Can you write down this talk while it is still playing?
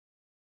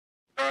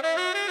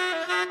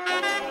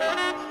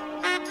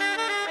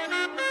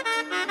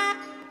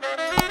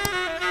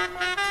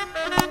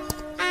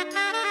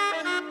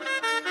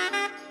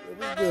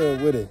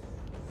with it.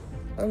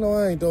 I know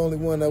I ain't the only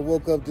one that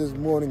woke up this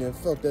morning and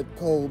felt that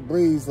cold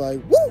breeze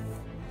like, woo!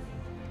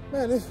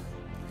 Man, it's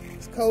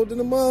cold than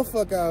a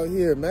motherfucker out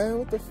here, man.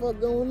 What the fuck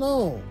going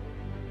on?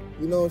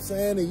 You know what I'm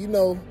saying? And you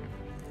know,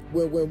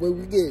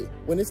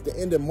 when it's the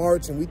end of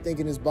March and we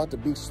thinking it's about to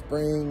be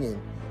spring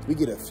and we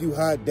get a few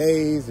hot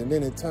days and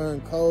then it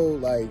turn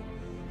cold, like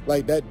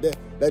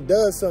that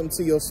does something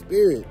to your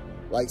spirit.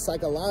 Like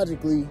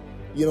psychologically,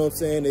 you know what I'm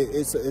saying?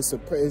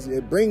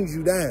 It brings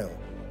you down.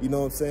 You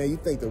know what I'm saying? You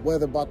think the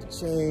weather about to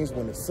change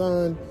when the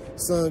sun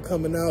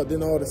coming out,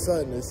 then all of a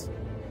sudden it's,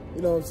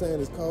 you know what I'm saying,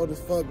 it's cold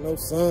as fuck, no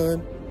sun.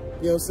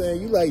 You know what I'm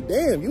saying? You like,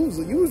 damn, you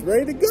was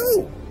ready to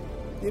go.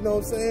 You know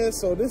what I'm saying?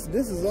 So this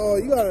is all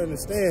you gotta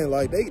understand.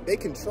 Like they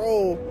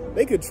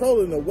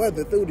controlling the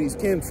weather through these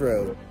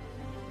chemtrails.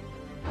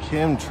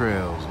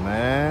 Chemtrails,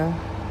 man.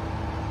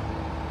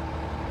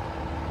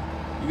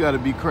 You gotta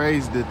be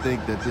crazy to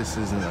think that this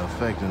isn't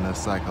affecting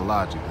us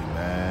psychologically,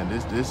 man.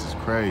 This is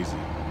crazy.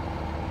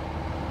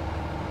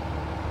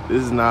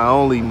 This is not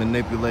only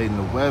manipulating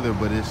the weather,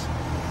 but it's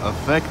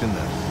affecting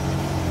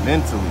us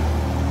mentally,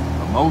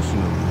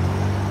 emotionally.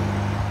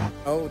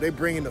 Oh, they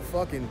bringing the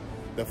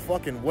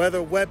fucking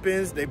weather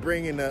weapons. They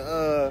bringing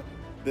the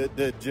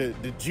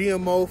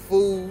GMO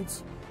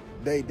foods.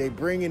 They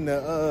bringing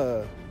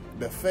the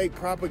fake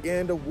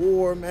propaganda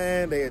war,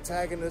 man. They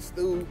attacking us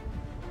through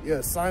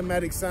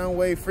cymatic sound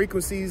wave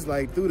frequencies,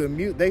 like through the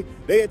mute.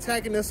 They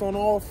attacking us on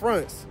all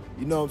fronts.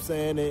 You know what I'm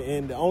saying?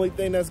 And the only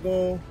thing that's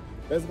going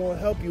to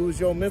help you is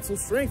your mental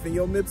strength and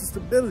your mental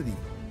stability.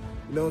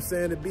 You know what I'm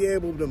saying? To be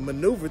able to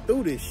maneuver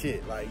through this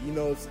shit. Like, you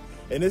know,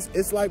 and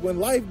it's like when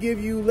life give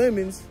you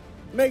lemons,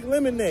 make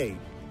lemonade.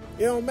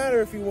 It don't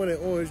matter if you wanted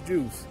orange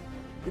juice.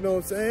 You know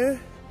what I'm saying?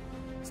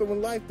 So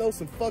when life throws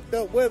some fucked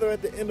up weather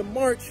at the end of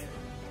March,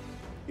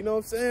 you know what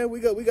I'm saying? We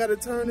got to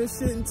turn this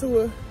shit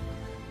into a,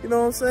 you know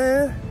what I'm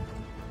saying?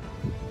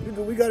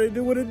 We got to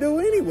do what it do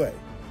anyway.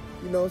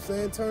 You know what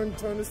I'm saying?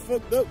 Turn this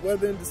fucked up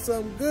weather into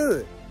something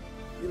good.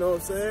 You know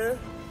what I'm saying?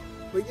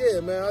 But yeah,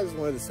 man, I just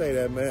wanted to say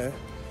that, man.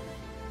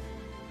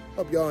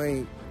 Hope y'all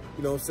ain't,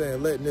 you know what I'm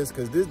saying, letting this,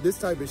 because this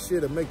type of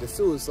shit will make the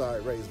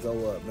suicide rates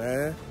go up,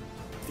 man.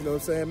 You know what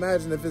I'm saying?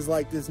 Imagine if it's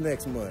like this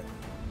next month.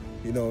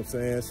 You know what I'm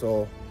saying?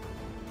 So,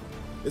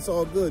 it's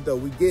all good, though.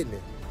 We getting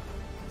it.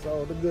 It's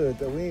all the good,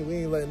 though. We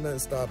ain't letting nothing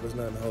stop us,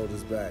 nothing hold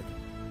us back.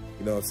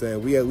 You know what I'm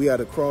saying? We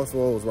at a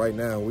crossroads right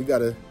now. We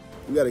gotta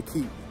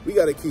keep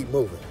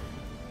moving.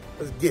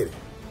 Let's get it.